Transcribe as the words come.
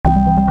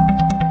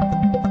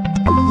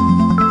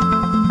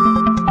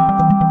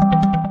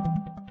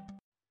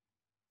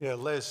Yeah,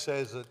 Les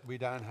says that we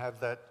don't have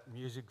that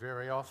music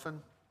very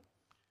often.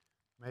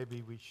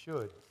 Maybe we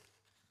should.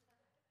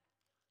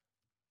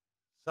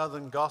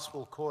 Southern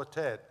Gospel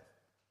Quartet,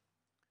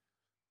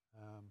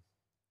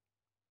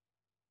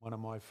 one of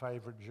my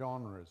favourite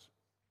genres.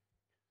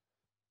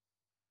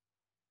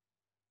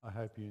 I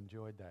hope you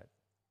enjoyed that.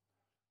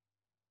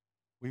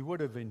 We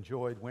would have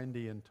enjoyed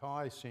Wendy and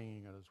Ty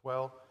singing it as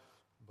well,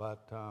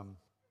 but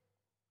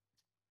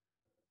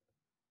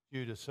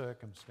due to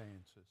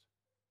circumstances.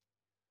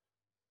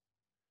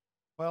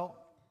 Well,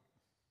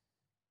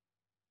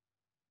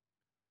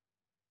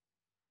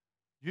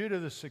 due to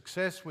the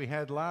success we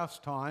had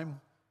last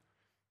time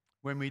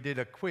when we did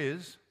a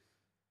quiz,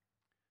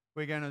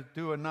 we're going to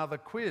do another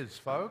quiz,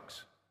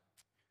 folks.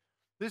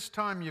 This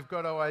time you've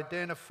got to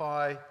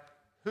identify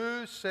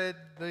who said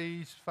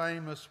these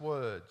famous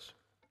words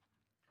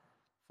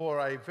for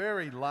a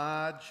very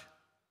large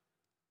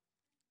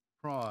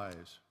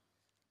prize.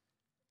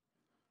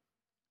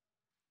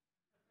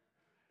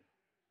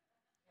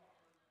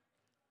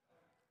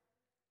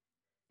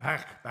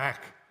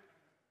 Back.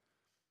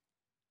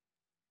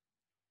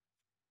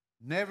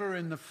 Never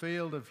in the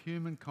field of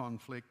human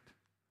conflict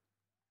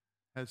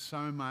has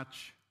so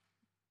much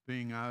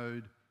been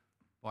owed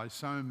by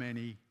so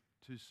many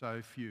to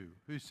so few.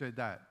 Who said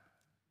that?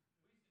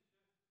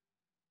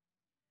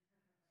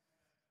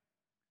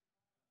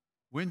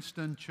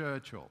 Winston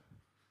Churchill.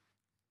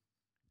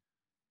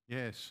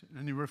 Yes,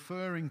 and you're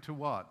referring to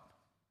what?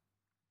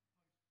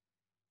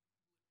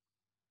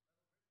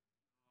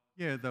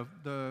 Yeah,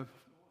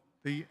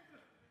 the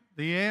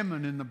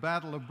airmen in the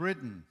Battle of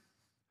Britain.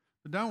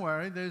 But don't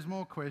worry, there's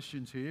more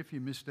questions here if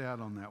you missed out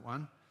on that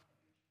one.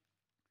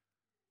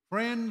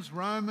 Friends,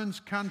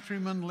 Romans,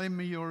 countrymen, lend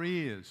me your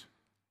ears.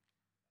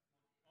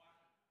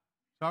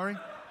 Sorry?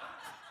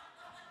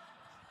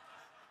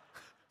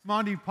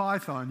 Monty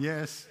Python,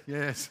 yes.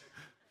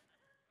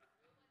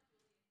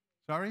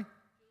 Sorry?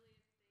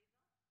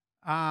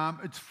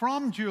 It's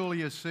from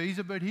Julius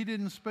Caesar, but he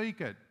didn't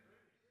speak it.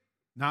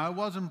 No, it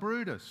wasn't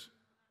Brutus.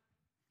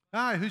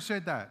 No, who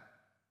said that?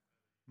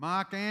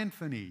 Mark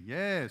Antony,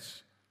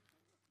 yes.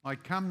 I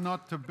come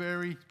not to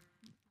bury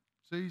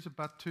Caesar,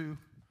 but to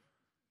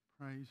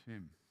praise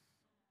him.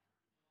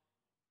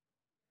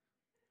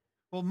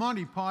 Well,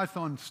 Monty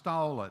Python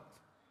stole it.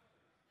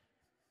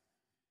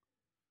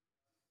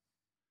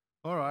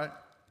 All right.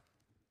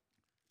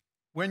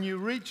 When you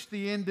reach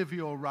the end of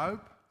your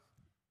rope,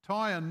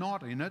 tie a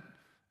knot in it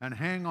and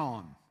hang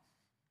on.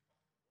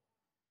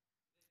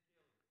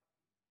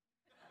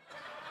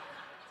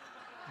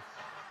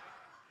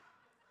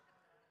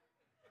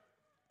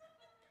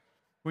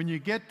 When you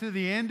get to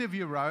the end of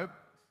your rope,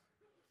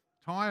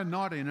 tie a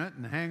knot in it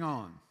and hang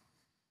on.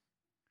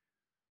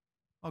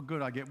 Oh,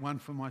 good, I get one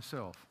for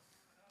myself.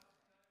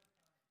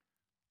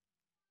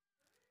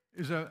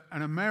 Is an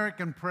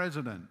American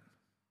president.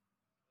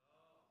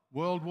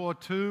 World War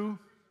II.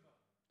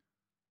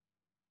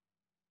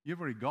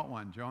 You've already got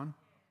one, John.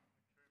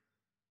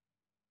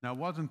 No, it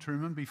wasn't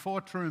Truman.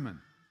 Before Truman.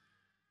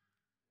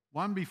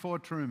 One before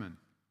Truman.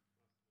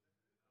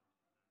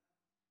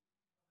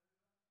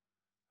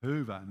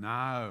 Hoover,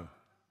 no.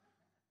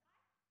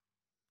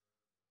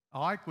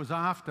 Ike was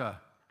after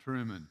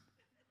Truman.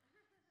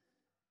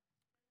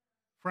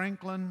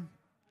 Franklin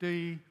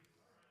D.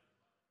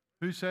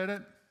 Who said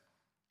it?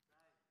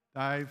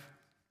 Dave.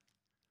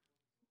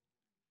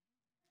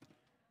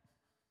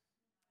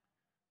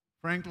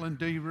 Franklin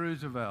D.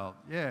 Roosevelt.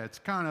 Yeah, it's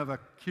kind of a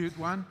cute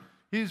one.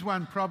 Here's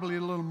one probably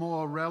a little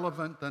more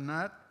relevant than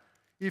that.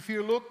 If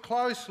you look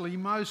closely,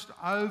 most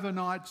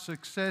overnight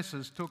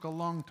successes took a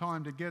long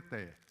time to get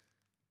there.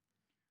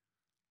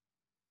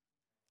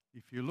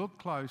 If you look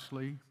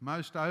closely,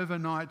 most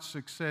overnight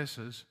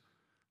successes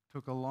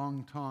took a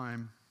long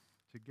time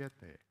to get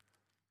there.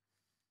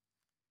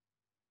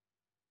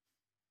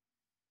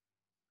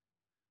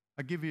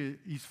 I give you,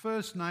 his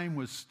first name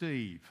was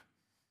Steve.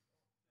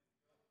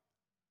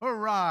 All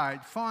right,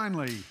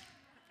 finally.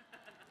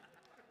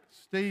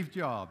 Steve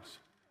Jobs,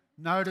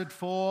 noted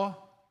for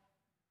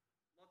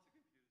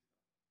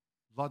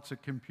lots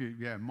of compute,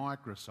 yeah,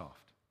 Microsoft.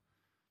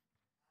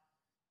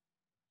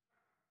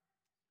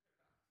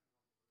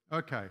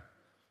 Okay.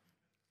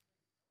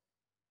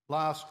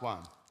 Last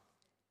one.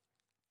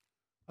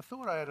 I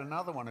thought I had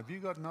another one. Have you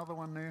got another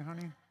one there,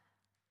 honey?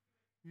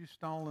 You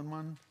stolen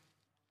one?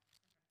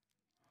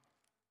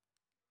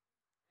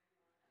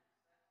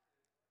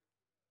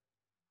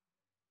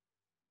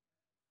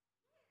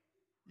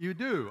 You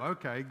do?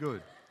 Okay,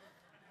 good.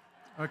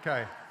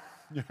 Okay.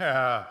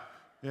 Yeah.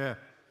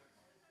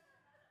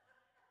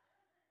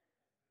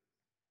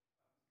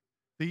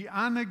 The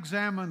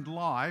unexamined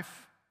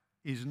life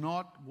is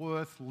not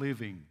worth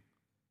living.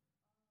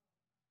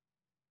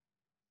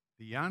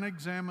 The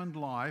unexamined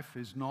life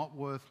is not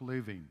worth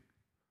living.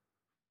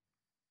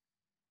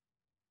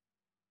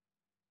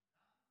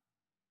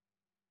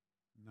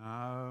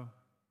 No.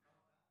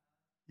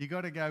 You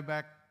got to go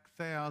back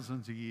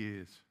thousands of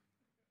years.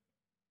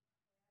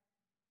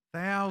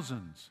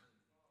 Thousands.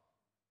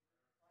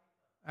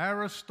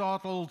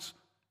 Aristotle's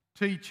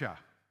teacher.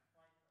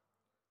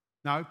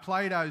 No,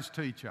 Plato's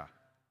teacher.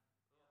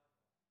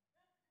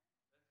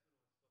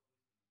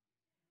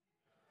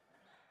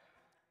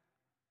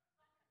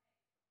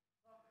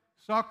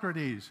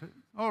 Socrates.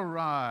 All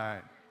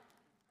right.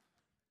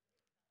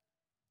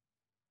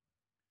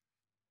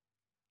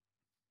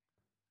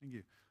 Thank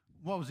you.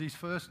 What was his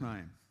first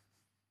name?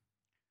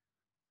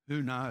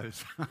 Who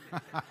knows?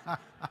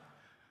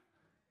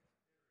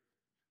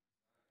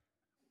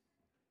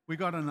 We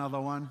got another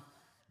one.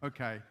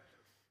 Okay.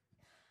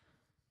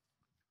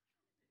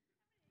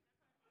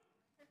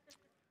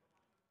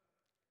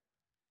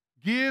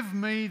 Give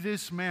me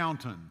this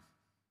mountain.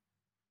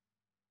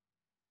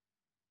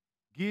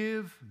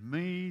 Give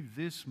me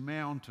this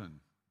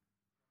mountain.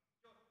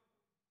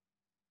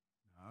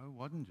 No, it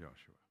wasn't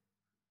Joshua.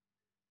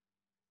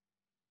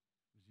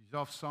 It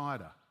was his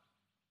offsider.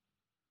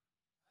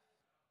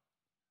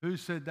 Who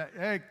said that?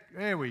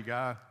 There we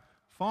go.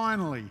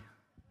 Finally.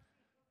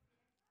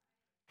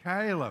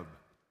 Caleb.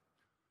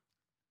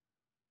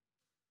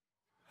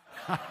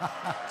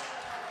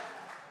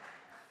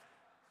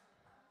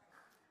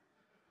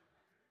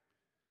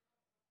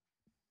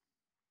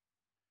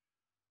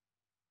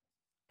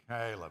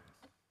 Caleb.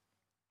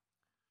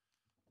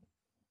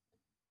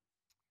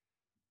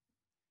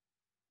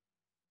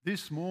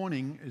 This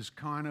morning is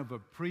kind of a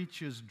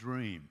preacher's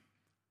dream,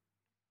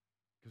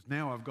 because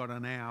now I've got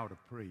an hour to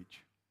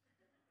preach.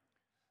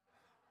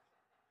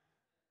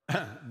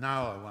 No,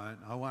 I won't.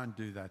 I won't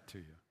do that to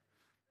you.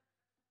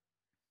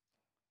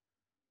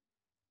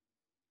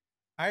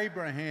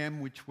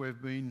 Abraham, which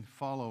we've been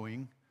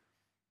following,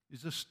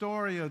 is a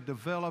story of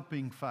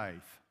developing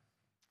faith.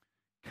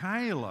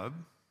 Caleb,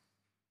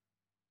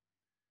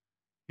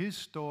 his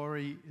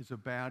story is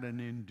about an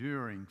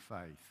enduring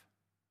faith.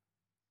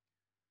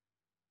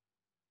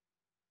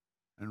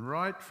 And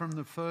right from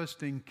the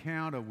first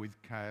encounter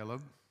with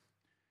Caleb,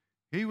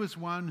 he was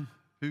one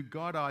who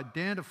God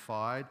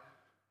identified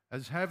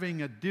as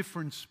having a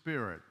different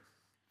spirit.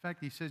 In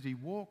fact, he says he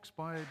walks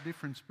by a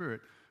different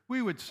spirit.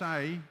 We would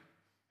say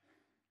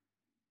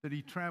that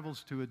he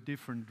travels to a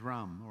different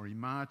drum, or he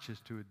marches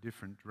to a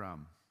different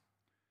drum.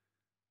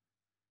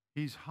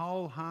 His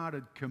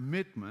wholehearted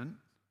commitment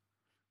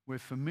we're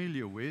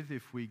familiar with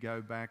if we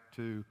go back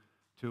to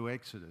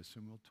Exodus,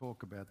 and we'll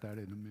talk about that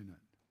in a minute.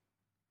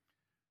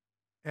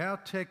 Our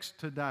text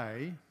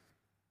today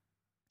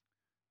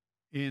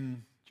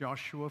in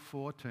Joshua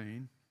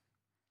 14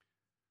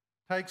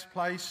 takes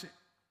place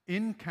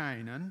in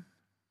Canaan,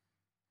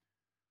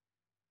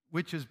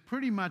 which is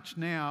pretty much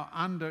now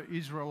under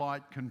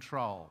Israelite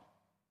control.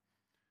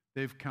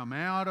 They've come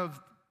out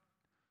of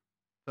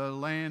the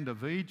land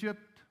of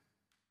Egypt,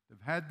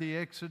 they've had the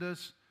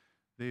Exodus,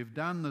 they've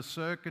done the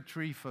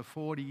circuitry for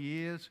 40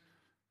 years,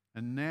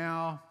 and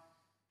now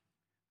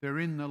they're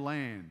in the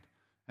land.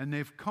 And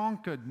they've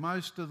conquered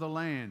most of the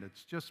land.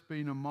 It's just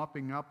been a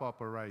mopping up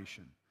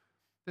operation.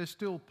 There's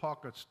still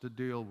pockets to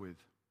deal with.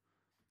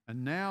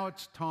 And now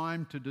it's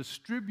time to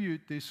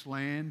distribute this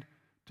land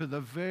to the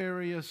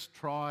various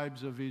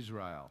tribes of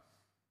Israel.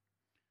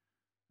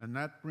 And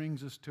that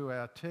brings us to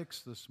our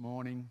text this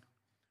morning.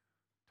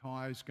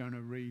 Ty's going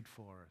to read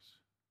for us.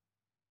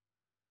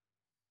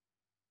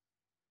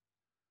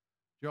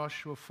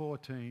 Joshua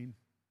 14,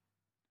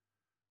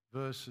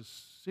 verses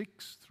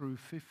 6 through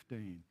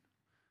 15.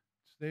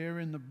 It's there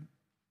in the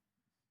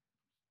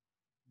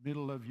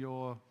middle of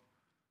your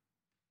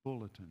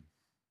bulletin.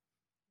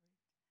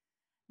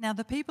 Now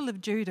the people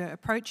of Judah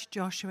approached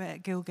Joshua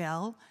at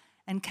Gilgal,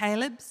 and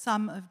Caleb,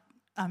 son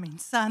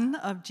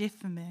of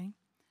Jephunneh,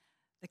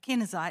 the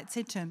Kenizzite,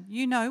 said to him,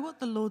 "You know what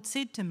the Lord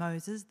said to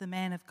Moses, the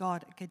man of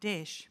God, at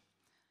Kadesh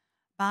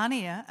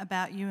Barnea,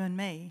 about you and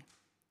me.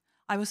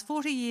 I was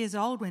 40 years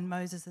old when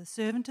Moses, the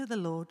servant of the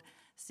Lord,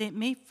 sent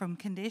me from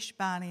Kadesh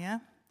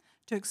Barnea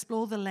to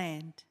explore the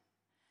land,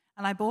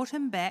 and I brought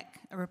him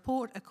back a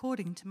report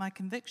according to my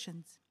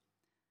convictions.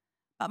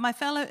 But my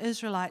fellow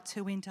Israelites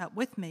who went up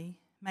with me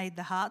made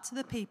the hearts of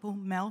the people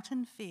melt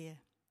in fear.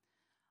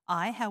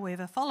 I,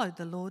 however, followed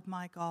the Lord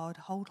my God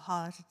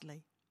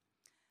wholeheartedly.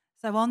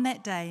 So on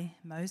that day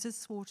Moses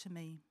swore to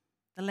me,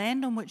 'The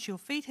land on which your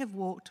feet have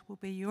walked will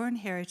be your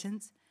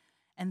inheritance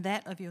and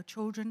that of your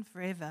children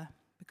forever,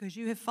 because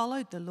you have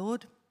followed the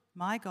Lord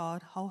my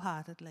God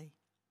wholeheartedly.'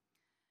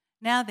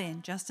 Now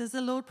then, just as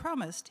the Lord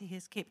promised, he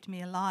has kept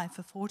me alive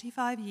for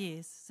 45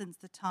 years since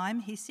the time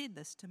he said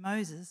this to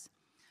Moses,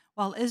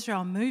 while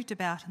Israel moved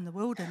about in the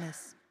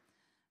wilderness.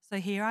 So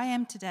here I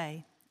am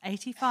today,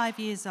 85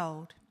 years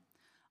old.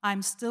 I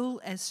am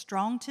still as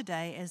strong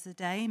today as the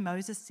day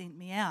Moses sent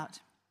me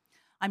out.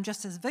 I'm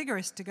just as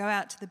vigorous to go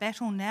out to the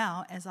battle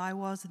now as I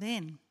was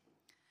then.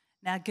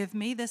 Now give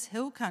me this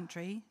hill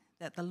country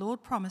that the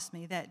Lord promised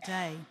me that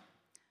day.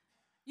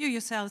 You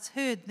yourselves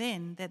heard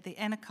then that the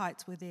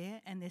Anakites were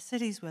there and their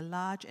cities were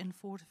large and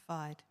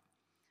fortified.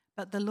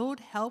 But the Lord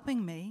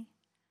helping me,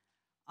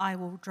 I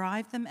will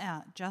drive them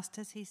out just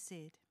as he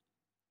said."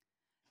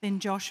 Then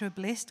Joshua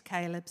blessed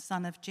Caleb,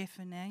 son of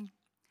Jephunneh,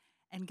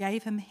 and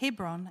gave him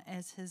Hebron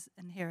as his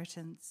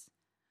inheritance.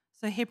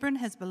 So Hebron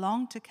has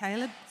belonged to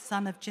Caleb,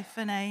 son of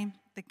Jephunneh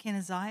the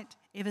Kenizzite,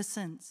 ever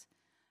since.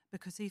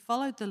 because he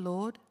followed the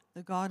Lord,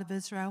 the God of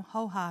Israel,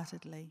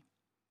 wholeheartedly.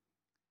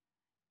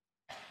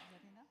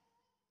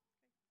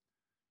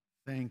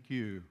 Thank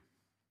you.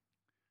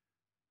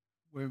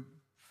 We're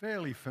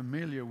fairly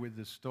familiar with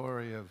the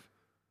story of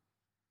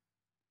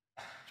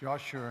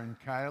Joshua and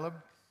Caleb,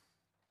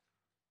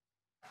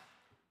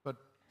 but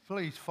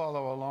please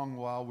follow along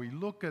while we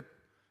look at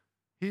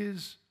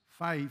his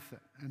faith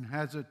and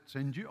has its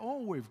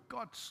we've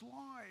got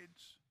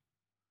slides.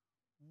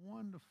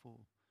 Wonderful.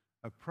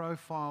 A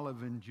profile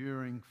of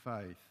enduring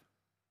faith.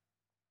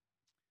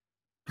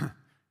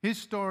 His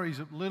story is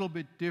a little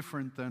bit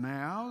different than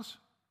ours,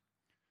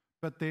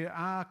 but there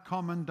are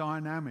common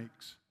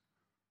dynamics.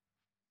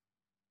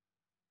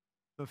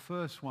 The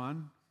first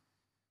one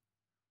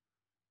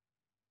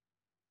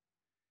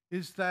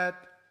is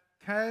that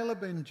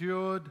Caleb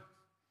endured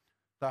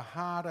the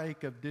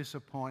heartache of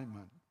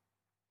disappointment.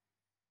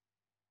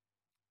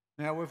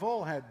 Now, we've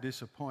all had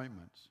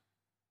disappointments.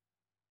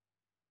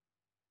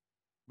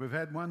 We've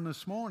had one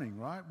this morning,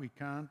 right? We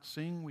can't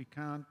sing, we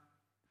can't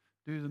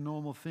do the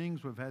normal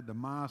things. We've had the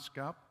mask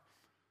up.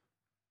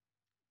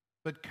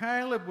 But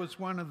Caleb was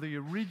one of the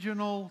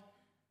original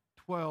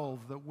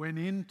 12 that went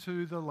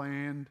into the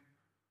land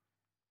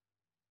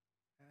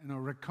in a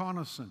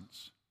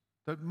reconnaissance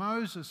that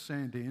Moses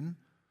sent in,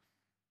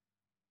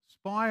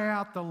 spy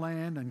out the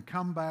land and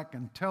come back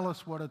and tell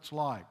us what it's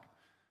like.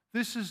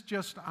 This is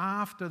just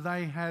after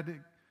they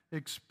had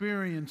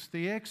experienced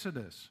the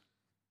Exodus.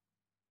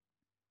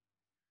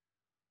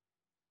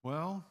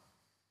 Well,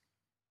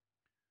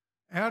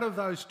 out of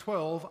those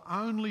 12,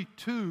 only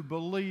 2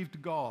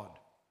 believed God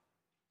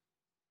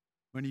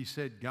when he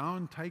said, go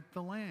and take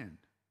the land.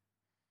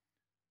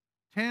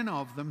 10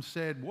 of them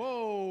said,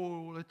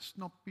 whoa, let's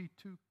not be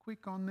too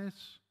quick on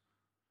this.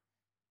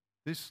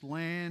 This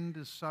land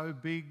is so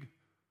big.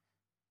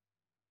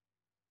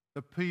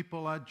 The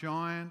people are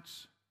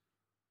giants.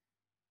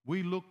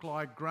 We look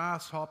like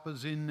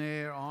grasshoppers in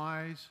their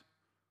eyes.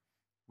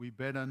 We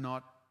better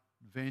not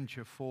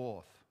venture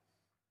forth.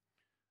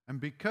 And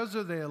because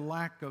of their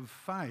lack of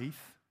faith,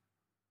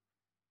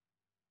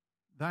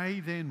 they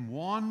then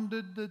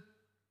wandered the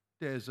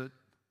desert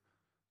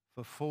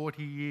for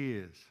 40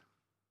 years.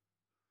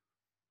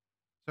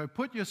 So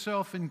put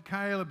yourself in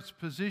Caleb's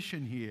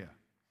position here.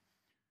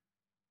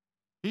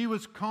 He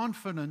was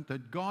confident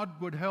that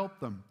God would help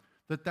them,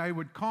 that they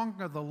would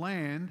conquer the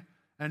land,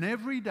 and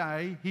every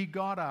day he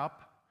got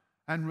up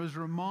and was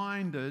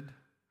reminded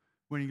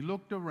when he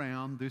looked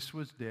around, this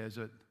was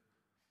desert,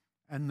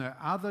 and the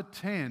other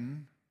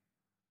 10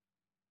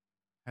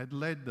 had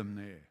led them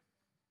there.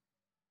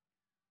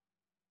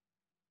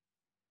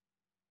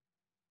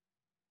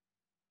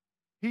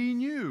 He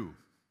knew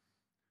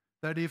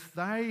that if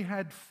they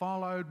had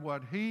followed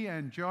what he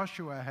and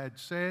Joshua had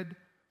said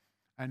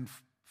and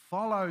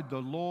followed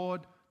the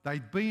Lord,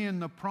 they'd be in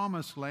the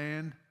promised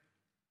land.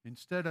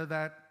 Instead of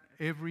that,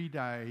 every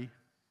day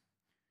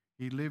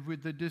he lived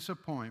with the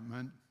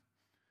disappointment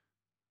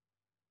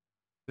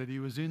that he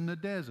was in the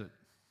desert.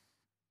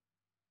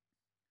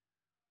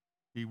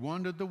 He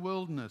wandered the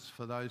wilderness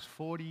for those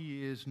 40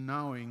 years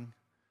knowing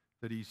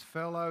that his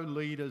fellow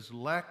leaders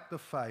lacked the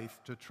faith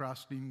to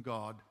trust in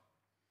God,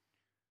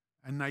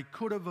 and they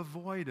could have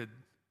avoided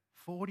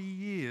 40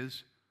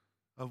 years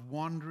of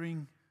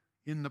wandering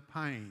in the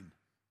pain.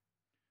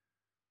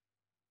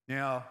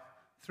 Now,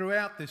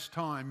 throughout this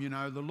time,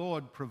 the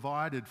Lord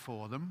provided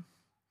for them.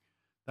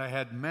 They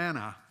had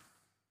manna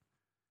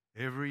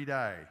every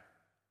day,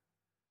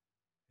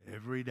 the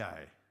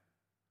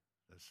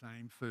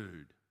same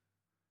food.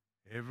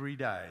 Every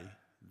day,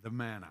 the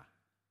manna.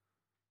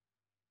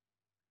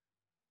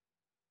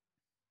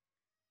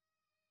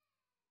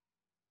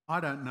 I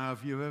don't know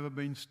if you've ever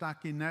been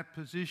stuck in that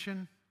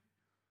position.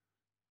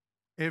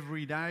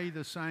 Every day,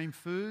 the same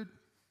food.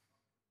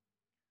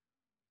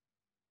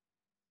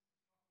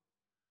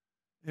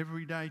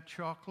 Everyday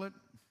chocolate.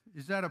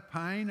 Is that a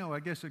pain? Oh, I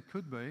guess it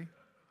could be.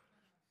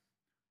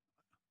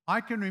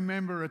 I can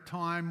remember a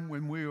time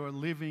when we were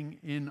living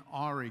in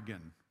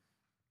Oregon.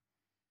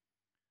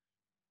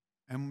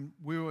 And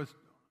we were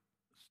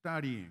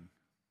studying.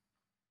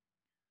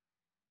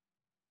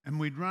 And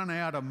we'd run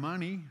out of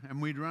money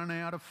and we'd run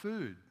out of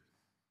food.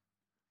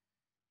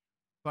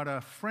 But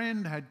a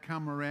friend had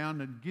come around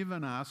and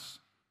given us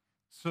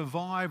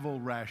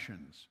survival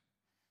rations.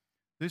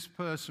 This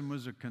person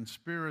was a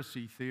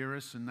conspiracy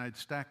theorist and they'd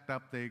stacked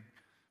up their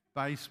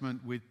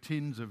basement with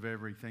tins of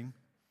everything.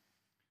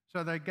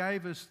 So they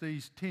gave us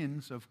these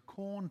tins of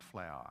corn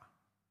flour.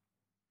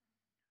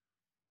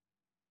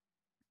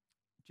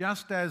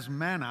 Just as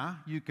manna,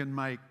 you can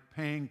make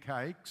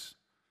pancakes,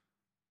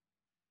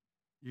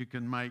 you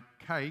can make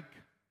cake,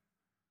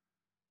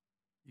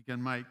 you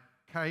can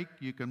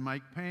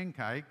make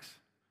pancakes,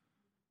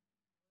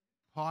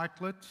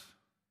 pikelets,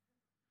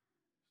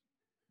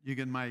 you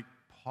can make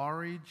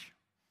porridge.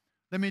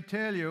 Let me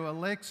tell you,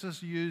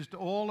 Alexis used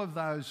all of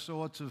those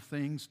sorts of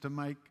things to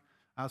make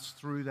us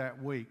through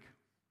that week.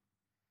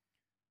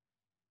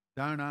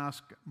 Don't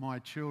ask my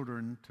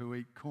children to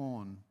eat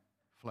corn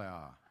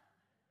flour.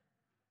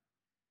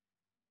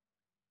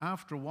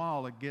 after a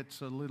while it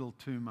gets a little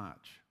too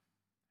much.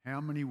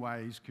 How many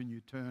ways can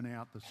you turn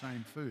out the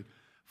same food?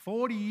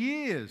 40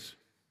 years.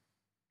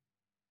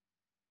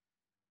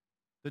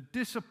 The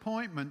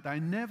disappointment, they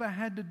never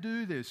had to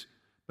do this,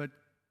 but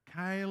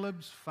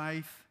Caleb's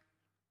faith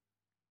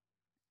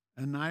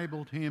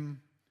enabled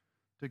him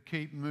to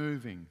keep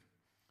moving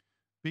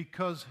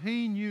because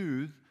he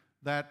knew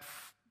that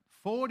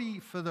for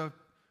the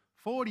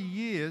 40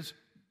 years,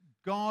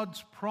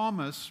 God's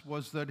promise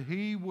was that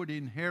he would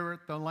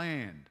inherit the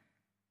land.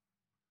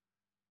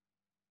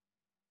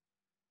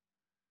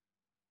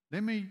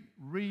 Let me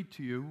read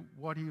to you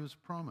what he was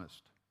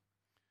promised.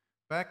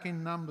 Back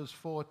in Numbers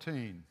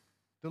 14,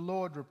 the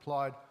Lord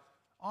replied,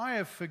 I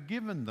have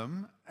forgiven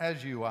them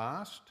as you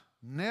asked.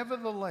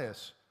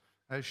 Nevertheless,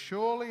 as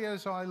surely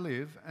as I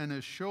live, and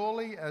as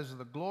surely as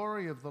the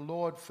glory of the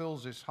Lord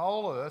fills this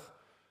whole earth,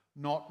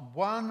 not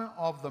one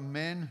of the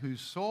men who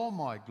saw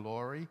my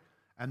glory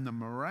and the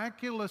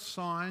miraculous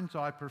signs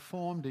I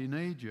performed in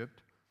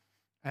Egypt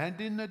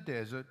and in the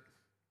desert,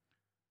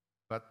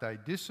 but they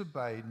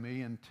disobeyed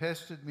me and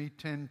tested me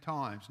 10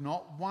 times.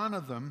 Not one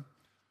of them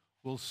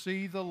will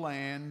see the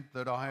land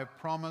that I have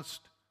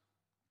promised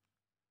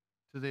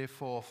to their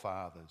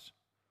forefathers.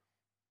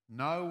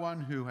 No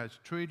one who has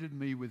treated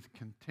me with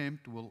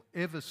contempt will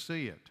ever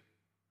see it.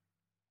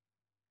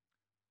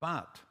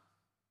 But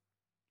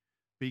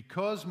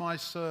because my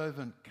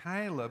servant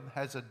Caleb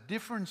has a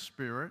different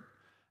spirit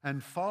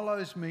and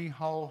follows me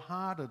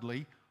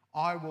wholeheartedly,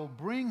 I will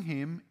bring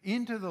him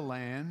into the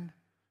land,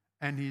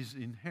 and his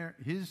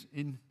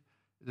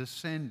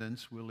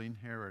descendants will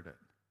inherit it.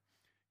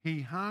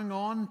 He hung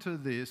on to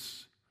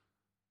this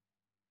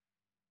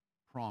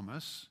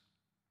promise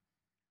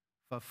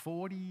for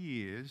 40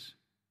 years,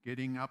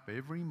 getting up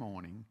every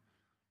morning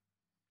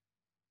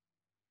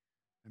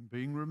and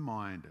being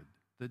reminded.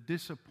 The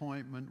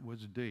disappointment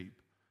was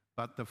deep,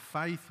 but the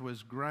faith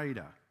was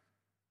greater.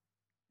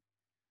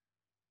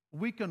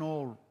 We can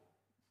all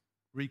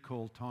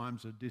recall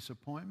times of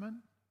disappointment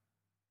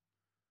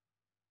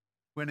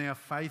when our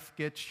faith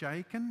gets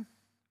shaken.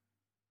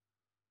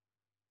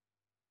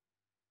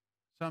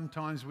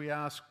 Sometimes we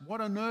ask, what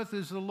on earth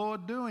is the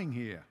Lord doing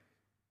here?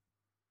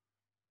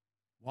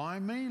 Why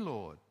me,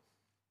 Lord?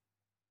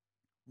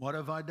 What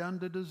have I done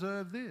to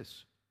deserve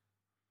this?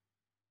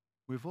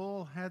 We've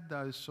all had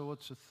those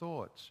sorts of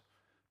thoughts.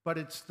 But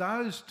it's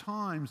those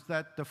times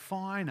that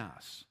define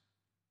us.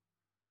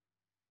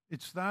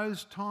 It's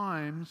those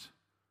times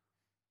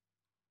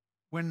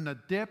when the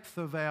depth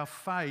of our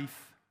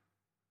faith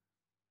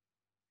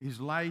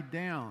is laid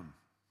down.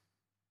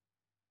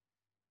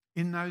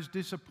 In those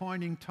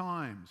disappointing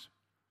times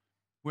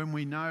when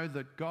we know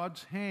that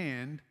God's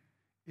hand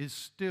is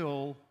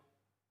still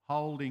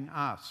holding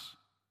us.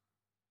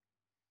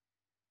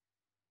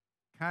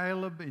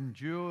 Caleb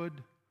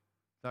endured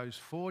those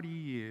 40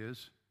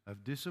 years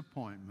of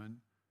disappointment,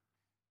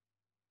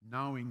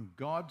 knowing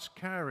God's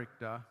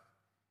character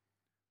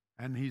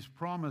and his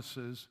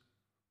promises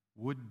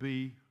would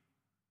be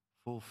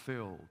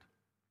fulfilled.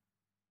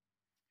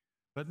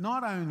 But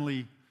not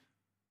only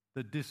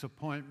the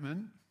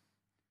disappointment,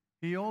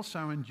 he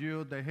also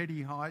endured the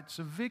heady heights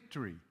of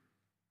victory.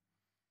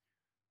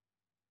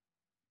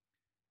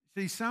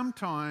 See,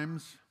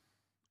 sometimes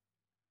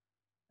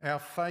our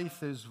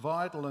faith is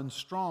vital and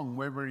strong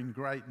when we're in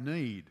great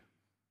need.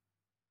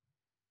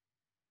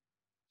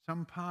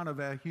 Some part of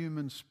our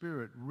human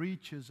spirit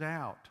reaches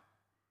out,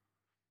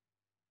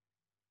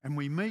 and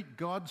we meet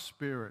God's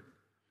Spirit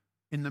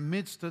in the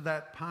midst of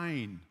that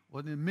pain or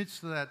in the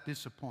midst of that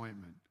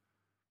disappointment.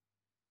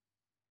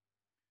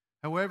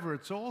 However,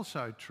 it's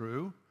also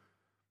true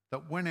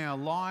that when our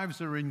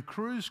lives are in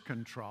cruise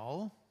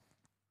control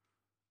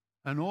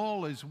and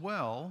all is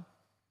well,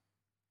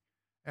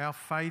 our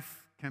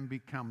faith can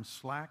become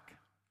slack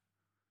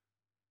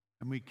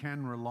and we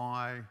can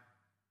rely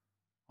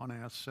on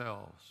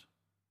ourselves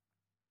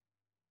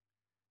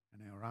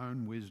and our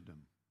own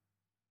wisdom.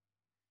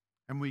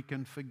 And we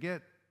can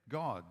forget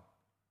God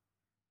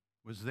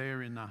was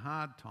there in the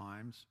hard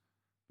times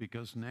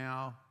because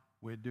now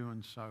we're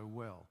doing so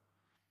well.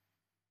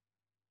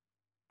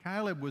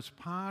 Caleb was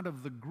part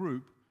of the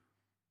group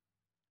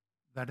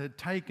that had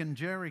taken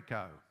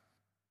Jericho.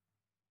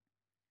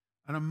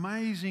 An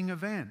amazing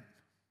event.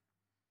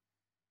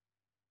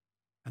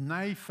 And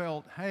they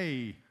felt,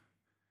 hey,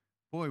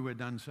 boy, we've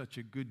done such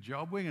a good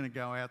job. We're going to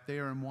go out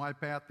there and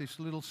wipe out this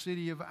little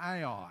city of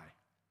Ai.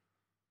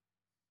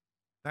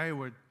 They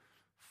were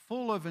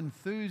full of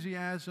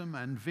enthusiasm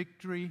and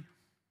victory.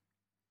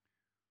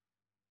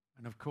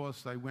 And of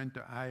course, they went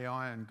to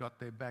Ai and got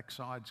their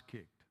backsides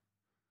kicked.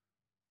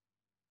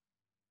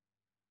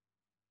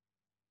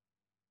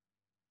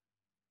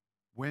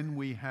 When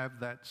we have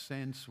that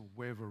sense of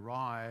we've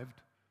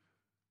arrived,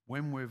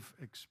 when we've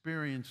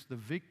experienced the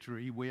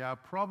victory, we are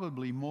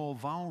probably more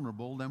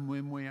vulnerable than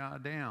when we are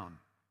down.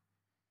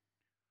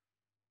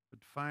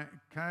 But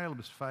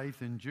Caleb's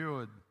faith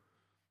endured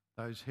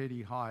those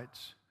heady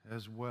heights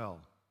as well.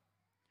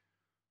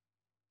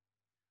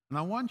 And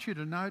I want you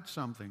to note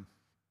something.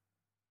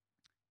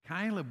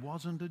 Caleb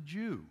wasn't a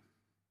Jew.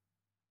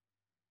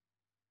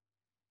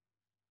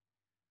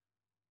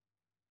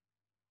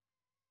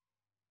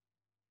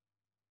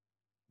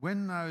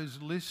 when those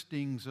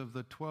listings of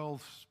the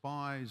 12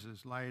 spies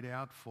is laid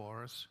out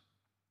for us,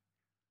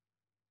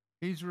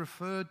 he's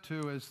referred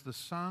to as the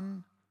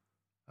son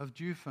of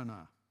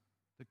Jephunneh,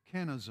 the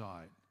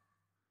Kenizzite.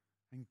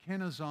 And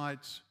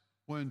Kenizzites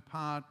weren't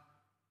part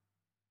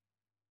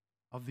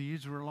of the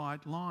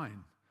Israelite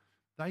line.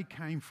 They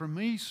came from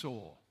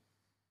Esau.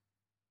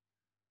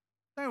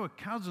 They were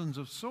cousins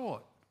of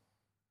sort.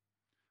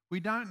 We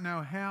don't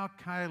know how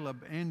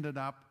Caleb ended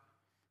up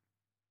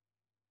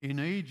in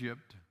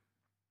Egypt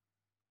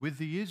with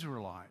the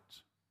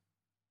Israelites.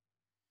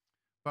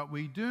 But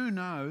we do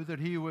know that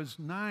he was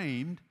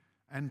named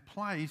and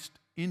placed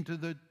into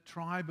the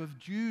tribe of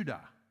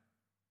Judah.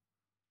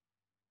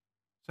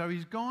 So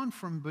he's gone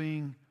from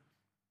being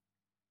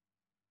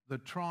the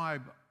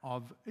tribe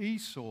of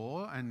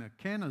Esau and the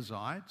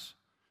Kenizzites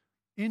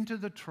into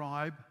the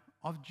tribe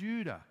of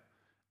Judah.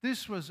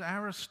 This was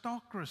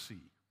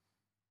aristocracy.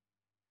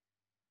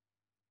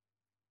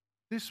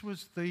 This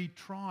was the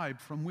tribe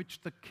from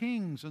which the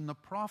kings and the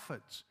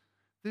prophets,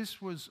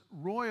 this was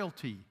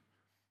royalty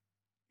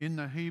in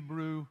the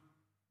Hebrew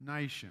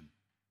nation.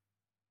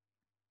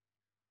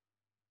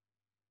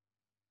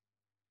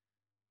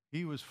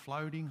 He was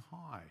floating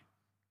high.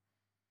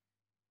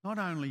 Not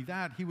only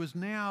that, he was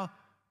now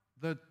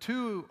the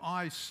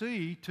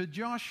 2IC to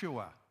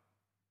Joshua.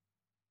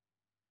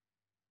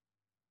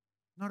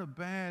 Not a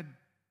bad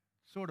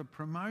sort of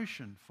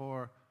promotion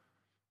for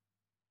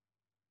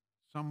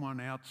someone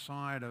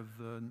outside of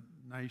the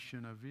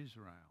nation of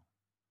Israel.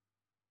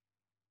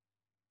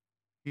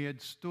 He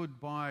had stood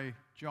by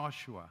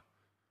Joshua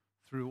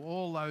through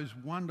all those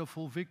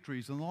wonderful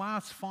victories. In the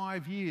last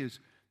 5 years,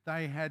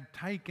 they had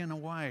taken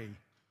away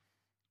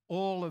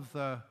all of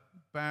the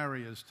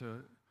barriers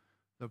to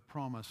the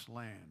promised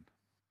land.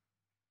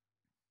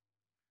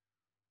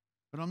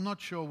 But I'm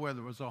not sure whether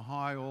it was a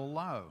high or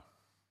low.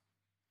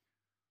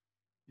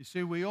 You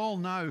see, we all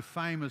know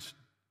famous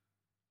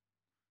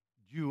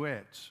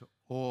duets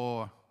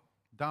or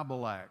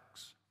double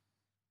acts.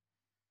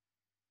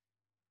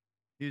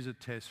 Here's a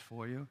test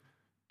for you.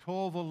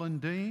 Torval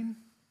and Dean,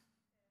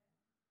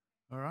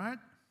 all right?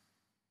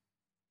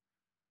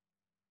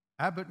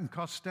 Abbott and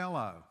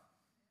Costello.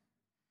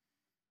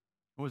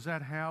 Or was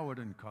that Howard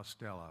and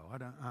Costello? I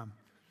don't.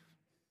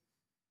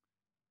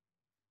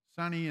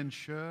 Sonny and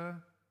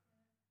Cher.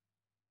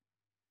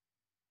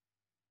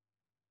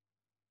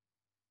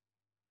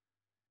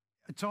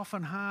 It's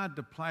often hard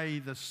to play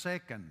the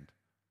second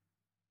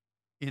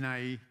in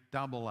a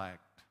double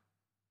act.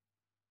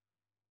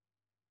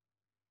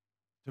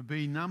 To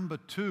be number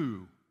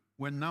two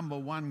when number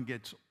one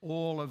gets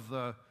all of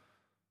the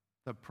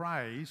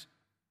praise,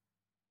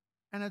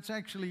 and it's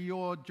actually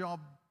your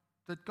job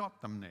that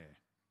got them there.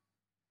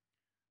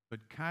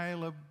 But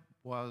Caleb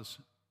was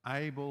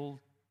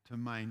able to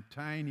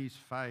maintain his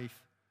faith.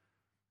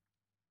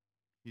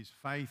 His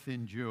faith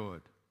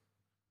endured.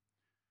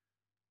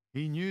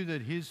 He knew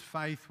that his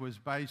faith was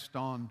based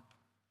on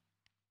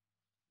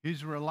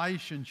his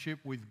relationship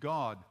with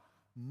God,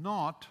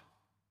 not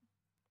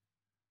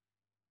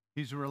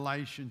his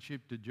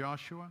relationship to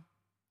Joshua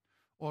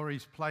or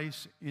his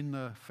place in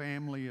the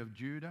family of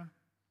Judah.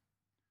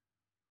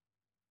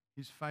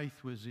 His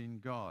faith was in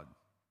God.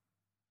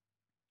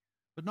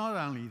 But not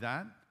only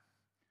that,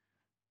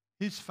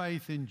 his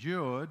faith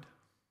endured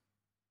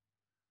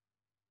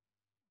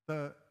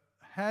the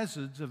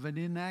hazards of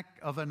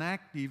an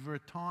active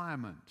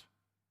retirement.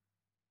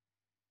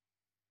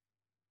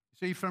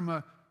 See, from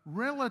a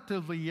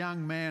relatively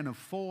young man of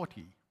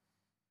 40,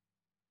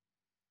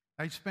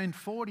 they spent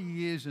 40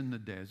 years in the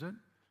desert,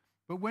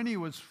 but when he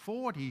was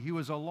 40, he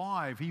was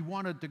alive. He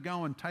wanted to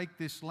go and take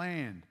this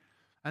land.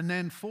 And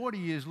then 40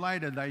 years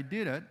later, they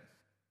did it,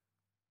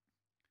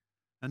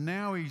 and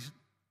now he's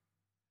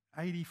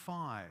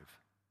 85.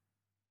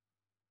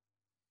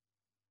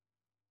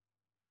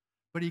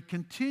 But he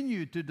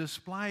continued to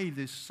display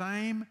this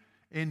same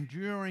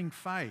enduring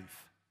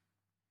faith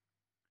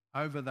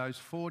over those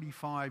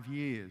 45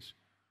 years.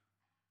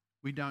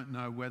 We don't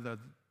know whether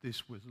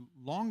this was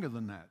longer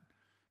than that,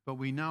 but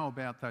we know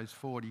about those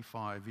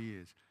 45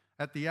 years.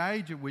 At the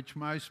age at which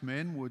most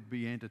men would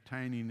be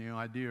entertaining the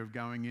idea of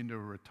going into a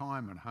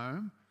retirement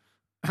home,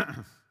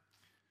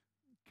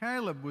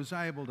 Caleb was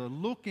able to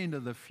look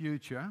into the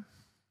future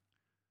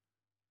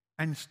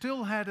and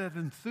still had an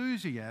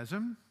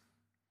enthusiasm,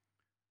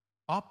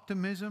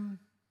 optimism,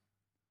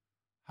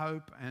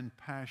 hope, and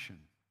passion.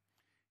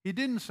 He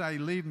didn't say,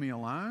 "Leave me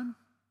alone.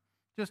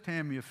 Just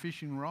hand me a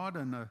fishing rod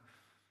and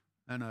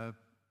a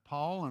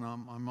pole and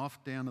I'm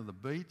off down to the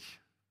beach."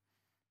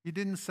 He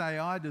didn't say,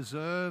 "I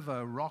deserve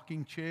a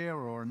rocking chair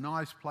or a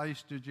nice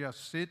place to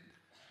just sit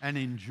and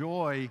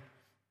enjoy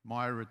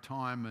my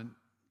retirement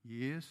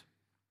years."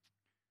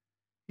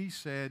 He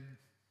said,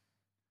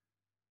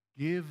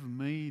 "Give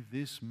me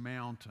this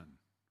mountain."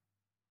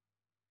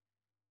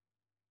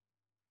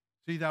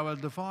 See, they were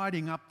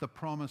dividing up the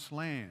promised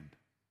land.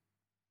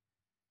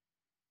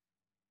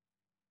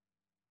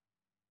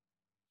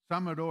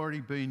 Some had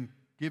already been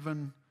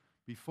given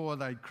before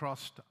they'd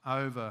crossed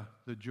over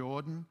the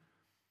Jordan,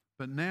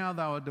 but now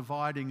they were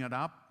dividing it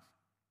up.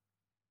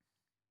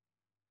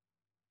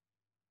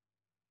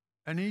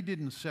 And he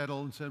didn't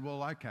settle and said,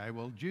 well, okay,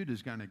 well,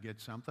 Judah's going to get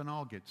something,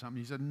 I'll get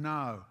something. He said,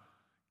 no,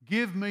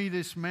 give me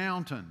this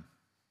mountain.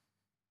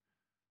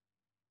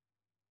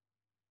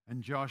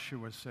 And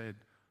Joshua said,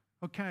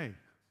 okay,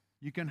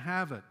 you can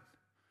have it,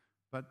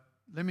 but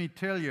let me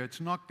tell you,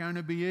 it's not going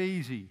to be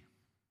easy.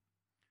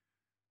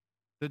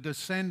 The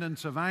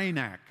descendants of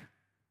Anak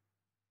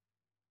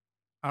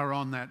are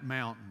on that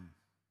mountain,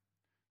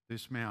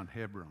 this Mount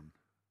Hebron.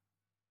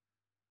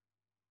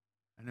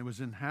 And it was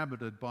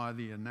inhabited by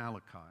the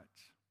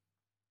Amalekites,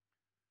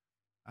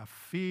 a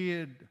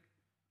feared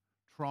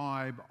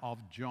tribe of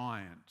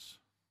giants.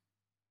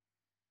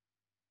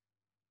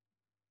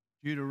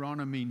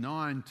 Deuteronomy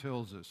 9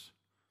 tells us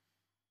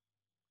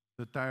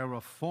that they are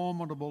a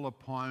formidable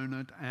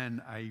opponent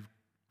and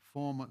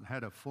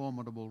had a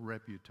formidable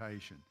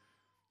reputation.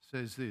 It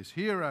says this,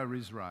 "Hear, O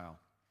Israel,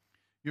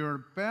 you're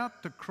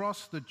about to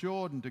cross the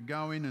Jordan to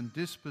go in and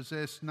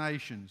dispossess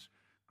nations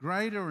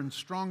greater and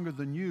stronger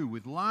than you,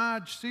 with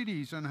large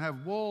cities and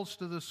have walls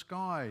to the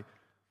sky.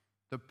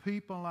 The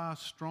people are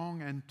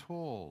strong and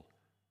tall.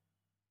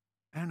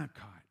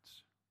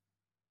 Anakites.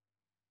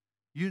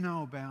 You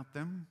know about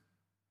them.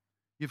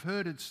 You've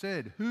heard it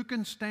said, who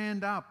can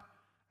stand up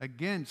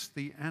against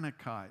the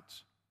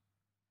Anakites?"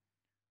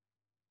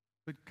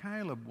 But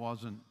Caleb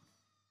wasn't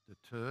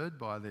deterred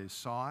by their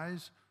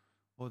size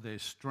or their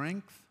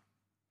strength.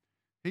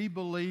 He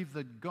believed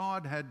that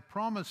God had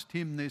promised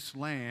him this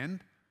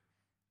land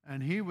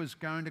and he was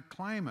going to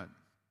claim it.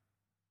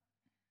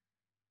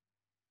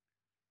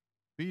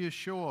 Be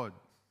assured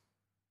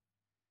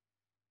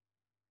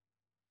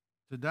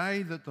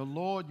today that the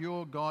Lord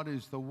your God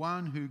is the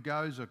one who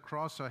goes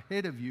across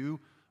ahead of you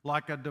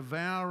like a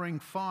devouring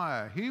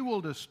fire. He will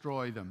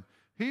destroy them.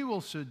 He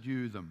will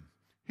subdue them.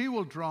 He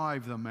will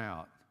drive them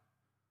out,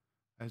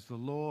 as the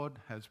Lord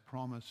has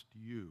promised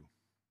you.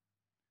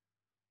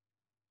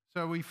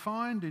 So we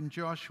find in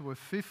Joshua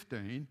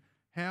 15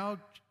 how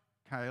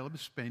Caleb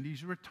spent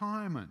his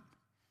retirement.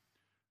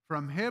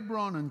 From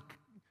Hebron, and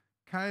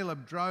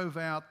Caleb drove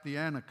out the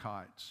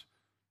Anakites,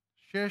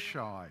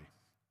 Sheshai,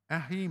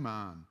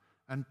 Ahiman,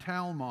 and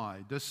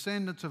Talmai,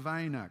 descendants of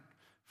Anak.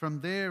 From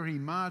there he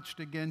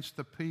marched against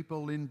the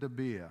people in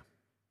Debir.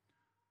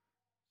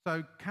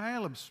 So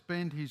Caleb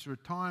spent his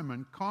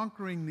retirement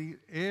conquering the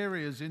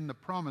areas in the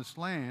promised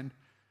land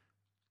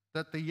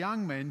that the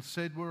young men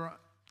said were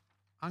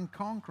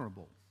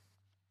unconquerable.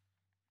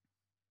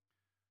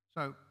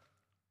 So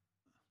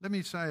let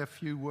me say a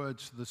few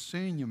words to the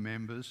senior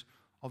members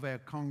of our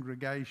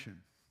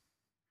congregation.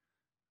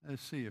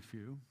 Let's see a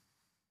few.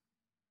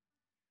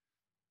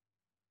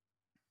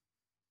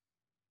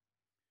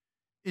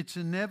 It's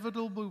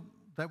inevitable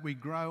that we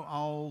grow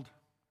old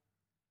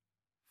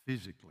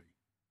physically.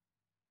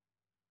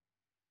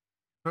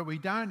 But we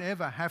don't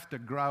ever have to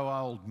grow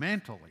old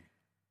mentally.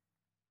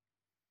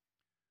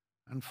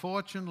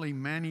 Unfortunately,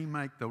 many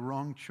make the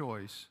wrong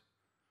choice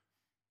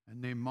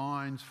and their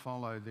minds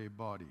follow their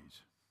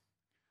bodies.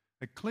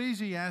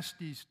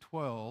 Ecclesiastes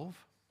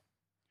 12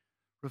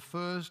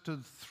 refers to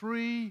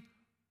 3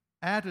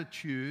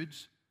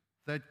 attitudes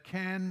that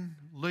can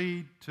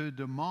lead to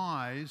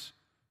demise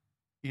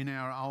in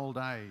our old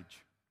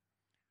age.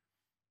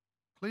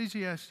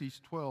 Ecclesiastes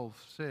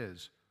 12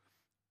 says,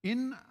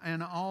 "In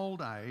an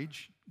old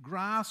age,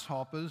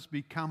 grasshoppers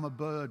become a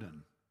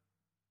burden,"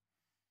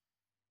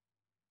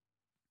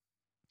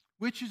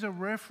 which is a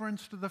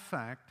reference to the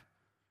fact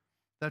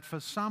that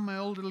for some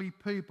elderly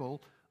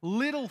people,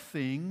 little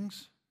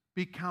things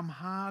become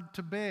hard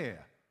to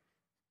bear.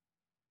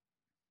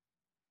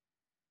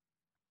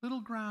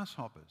 Little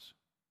grasshoppers.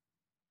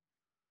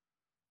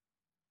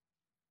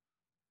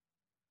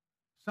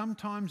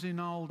 Sometimes in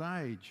old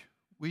age,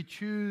 we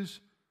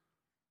choose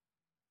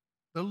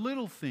the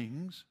little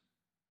things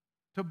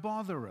to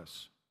bother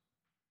us.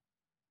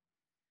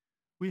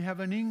 We have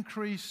an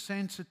increased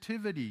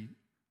sensitivity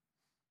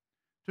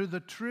to the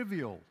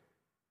trivial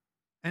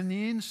and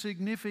the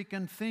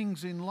insignificant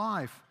things in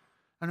life.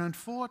 And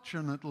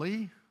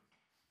unfortunately,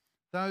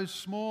 those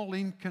small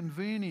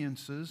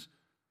inconveniences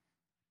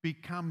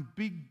become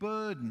big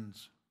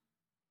burdens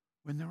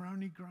when they're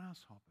only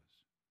grasshoppers.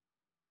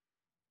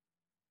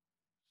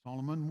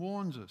 Solomon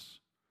warns us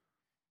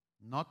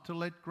not to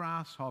let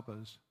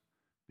grasshoppers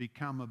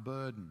become a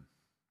burden.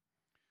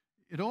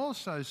 It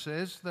also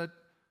says that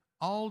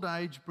old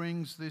age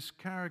brings this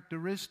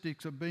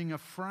characteristics of being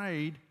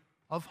afraid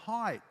of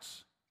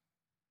heights.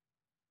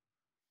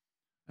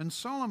 And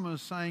Solomon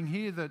is saying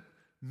here that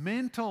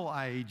mental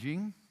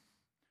aging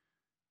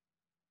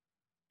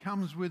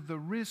comes with the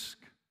risk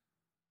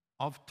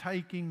of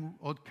taking,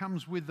 or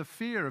comes with the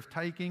fear of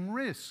taking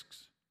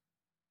risks.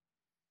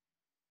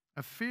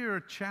 A fear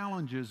of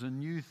challenges and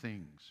new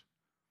things.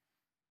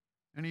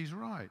 And he's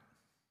right.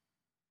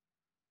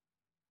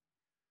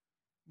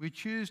 We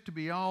choose to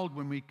be old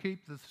when we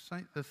keep the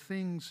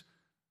things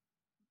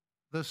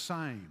the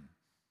same.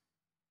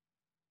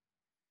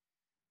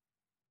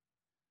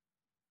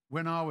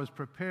 When I was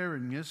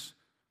preparing this,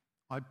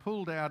 I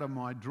pulled out of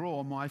my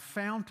drawer my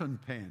fountain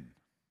pen.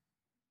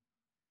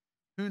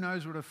 Who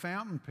knows what a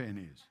fountain pen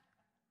is?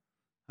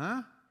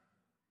 Huh?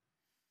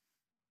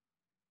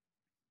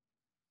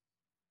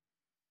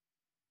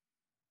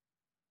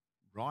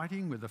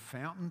 Writing with a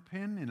fountain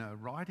pen in a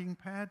writing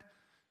pad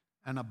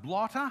and a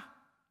blotter.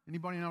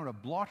 Anybody know what a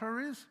blotter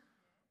is?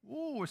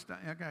 Oh,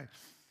 okay.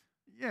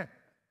 Yeah,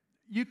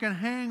 you can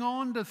hang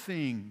on to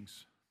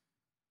things.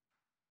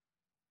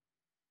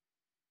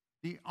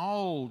 The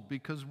old,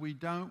 because we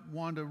don't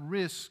want to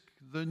risk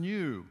the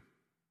new.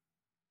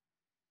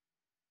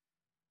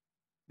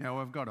 Now,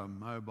 I've got a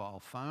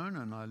mobile phone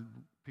and I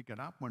pick it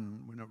up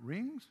when it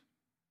rings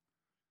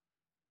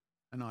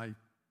and I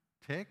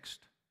text.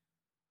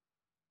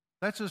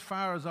 That's as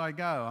far as I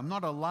go. I'm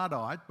not a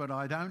Luddite, but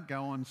I don't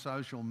go on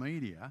social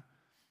media.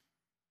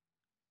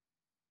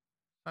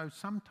 So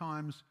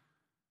sometimes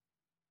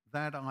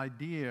that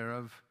idea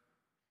of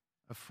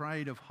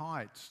afraid of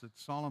heights that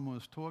Solomon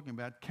was talking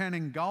about can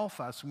engulf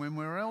us when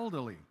we're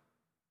elderly.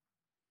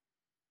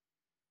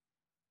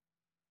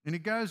 And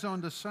it goes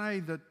on to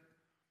say that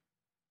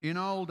in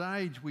old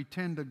age we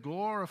tend to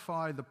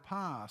glorify the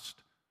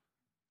past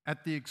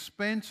at the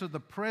expense of the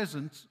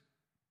present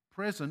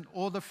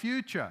or the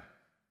future.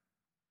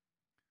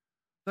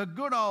 The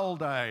good old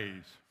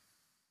days.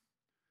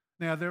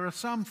 Now, there are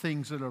some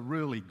things that are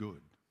really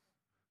good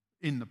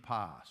in the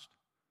past,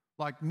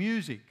 like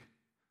music,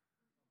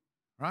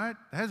 right?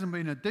 There hasn't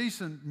been a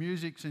decent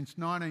music since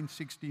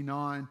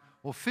 1969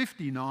 or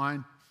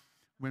 59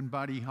 when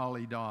Buddy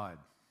Holly died.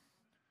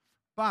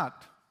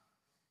 But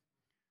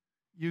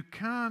you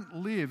can't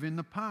live in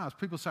the past.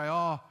 People say,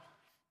 oh,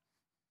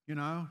 you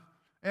know,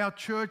 our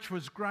church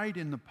was great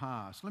in the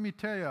past. Let me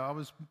tell you, I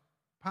was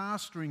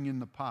pastoring in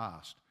the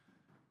past.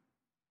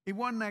 It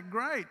wasn't that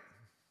great.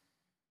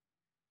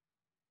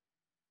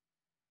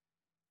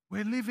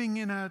 We're living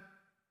in a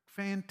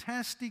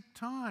fantastic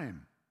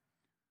time.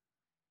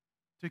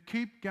 To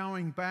keep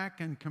going back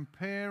and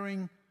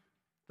comparing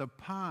the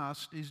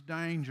past is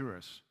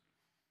dangerous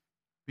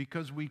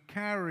because we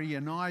carry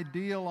an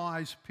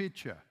idealized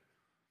picture.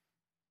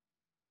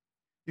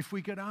 If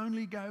we could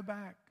only go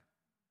back.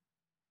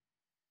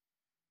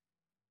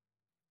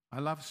 I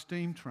love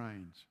steam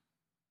trains,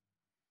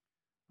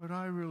 but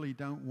I really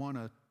don't want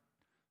to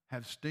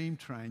have steam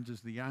trains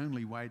as the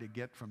only way to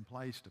get from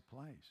place to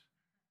place.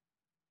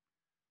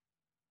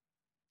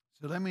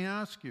 So let me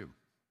ask you,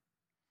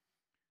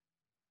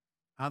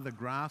 are the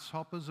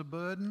grasshoppers a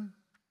burden?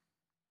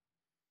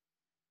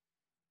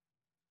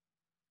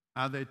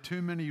 Are there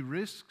too many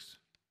risks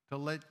to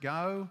let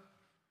go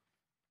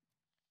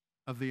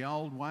of the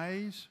old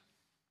ways?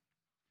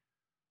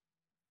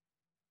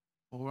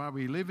 Or are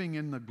we living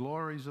in the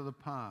glories of the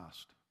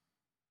past?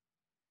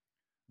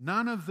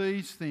 None of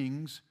these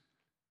things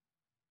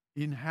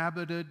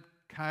inhabited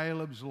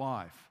Caleb's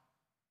life.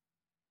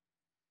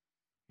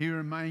 He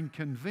remained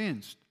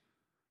convinced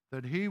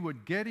that he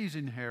would get his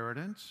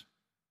inheritance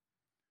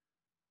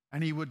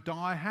and he would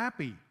die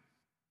happy.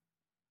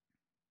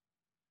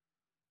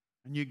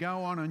 And you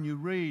go on and you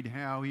read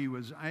how he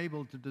was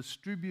able to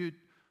distribute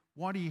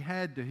what he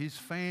had to his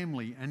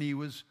family, and he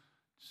was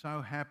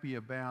so happy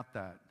about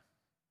that.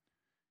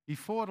 He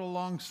fought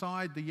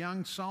alongside the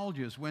young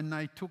soldiers when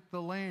they took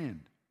the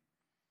land.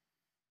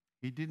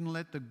 He didn't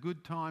let the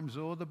good times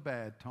or the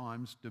bad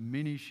times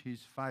diminish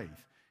his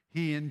faith.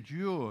 He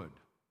endured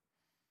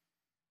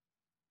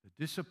the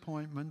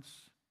disappointments,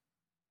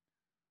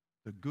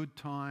 the good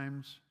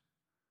times,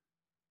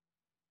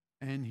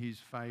 and his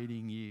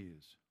fading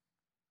years.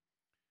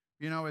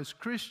 You know, as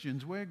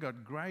Christians, we've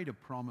got greater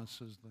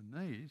promises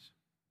than these.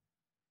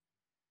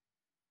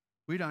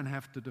 We don't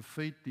have to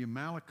defeat the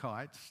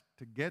Amalekites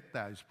to get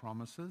those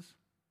promises.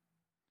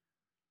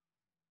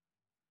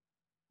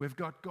 We've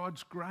got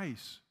God's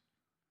grace.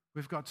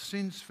 We've got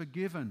sins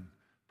forgiven,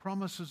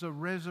 promises of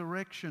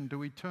resurrection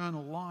to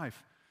eternal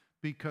life,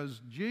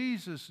 because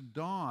Jesus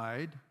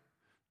died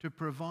to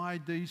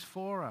provide these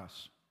for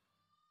us.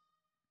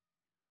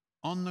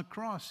 On the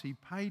cross, he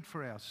paid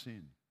for our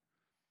sin.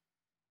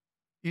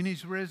 In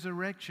his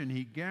resurrection,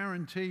 he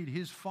guaranteed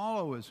his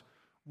followers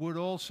would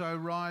also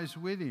rise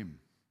with him.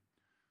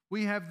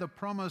 We have the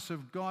promise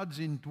of God's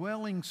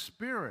indwelling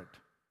Spirit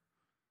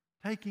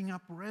taking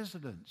up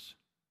residence.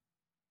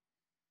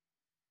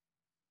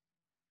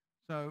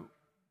 So,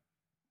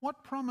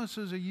 what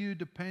promises are you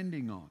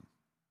depending on?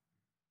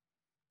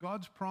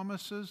 God's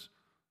promises,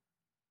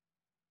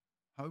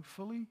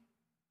 hopefully?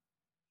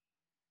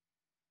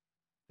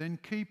 Then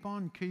keep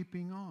on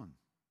keeping on.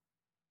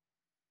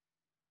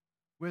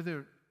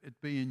 Whether it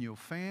be in your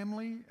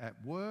family, at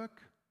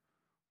work,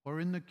 or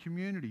in the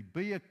community,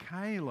 be a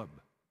Caleb.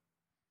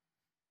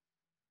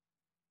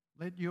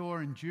 Let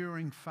your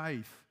enduring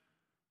faith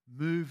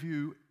move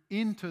you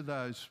into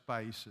those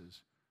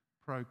spaces,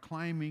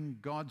 proclaiming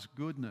God's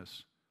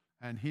goodness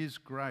and his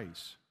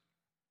grace.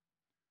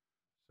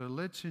 So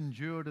let's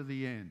endure to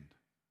the end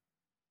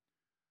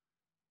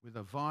with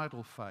a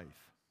vital faith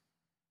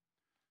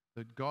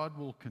that God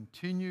will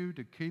continue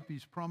to keep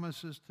his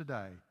promises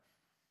today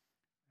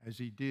as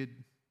he did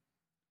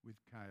with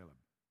Caleb.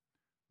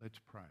 Let's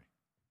pray.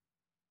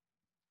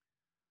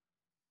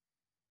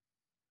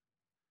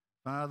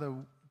 Father,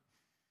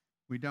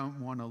 We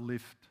don't want to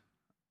lift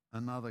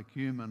another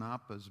human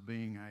up as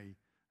being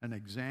an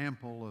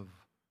example of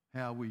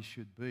how we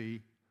should be.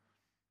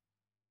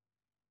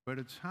 But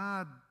it's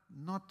hard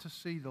not to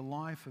see the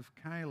life of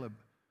Caleb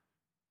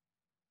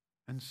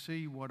and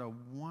see what a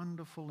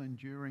wonderful,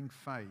 enduring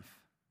faith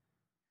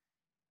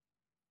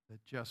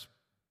that just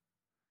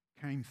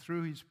came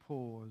through his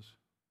pores.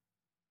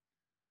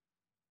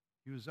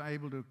 He was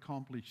able to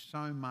accomplish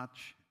so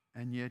much,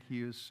 and yet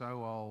he is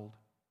so old.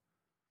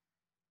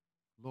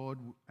 Lord,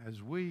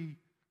 as we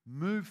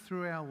move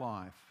through our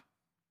life,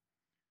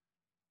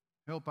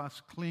 help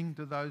us cling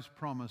to those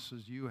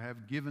promises you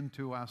have given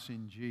to us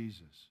in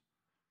Jesus.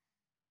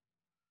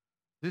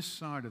 This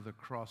side of the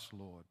cross,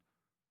 Lord,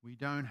 we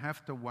don't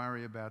have to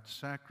worry about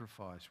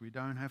sacrifice. We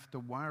don't have to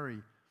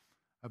worry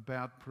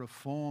about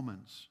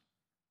performance.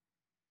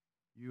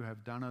 You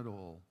have done it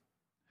all.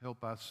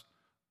 Help us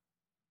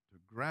to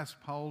grasp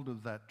hold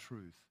of that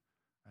truth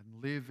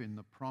and live in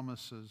the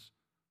promises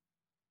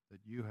that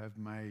you have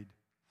made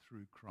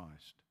through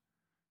Christ,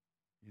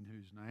 in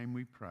whose name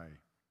we pray.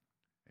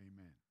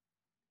 Amen.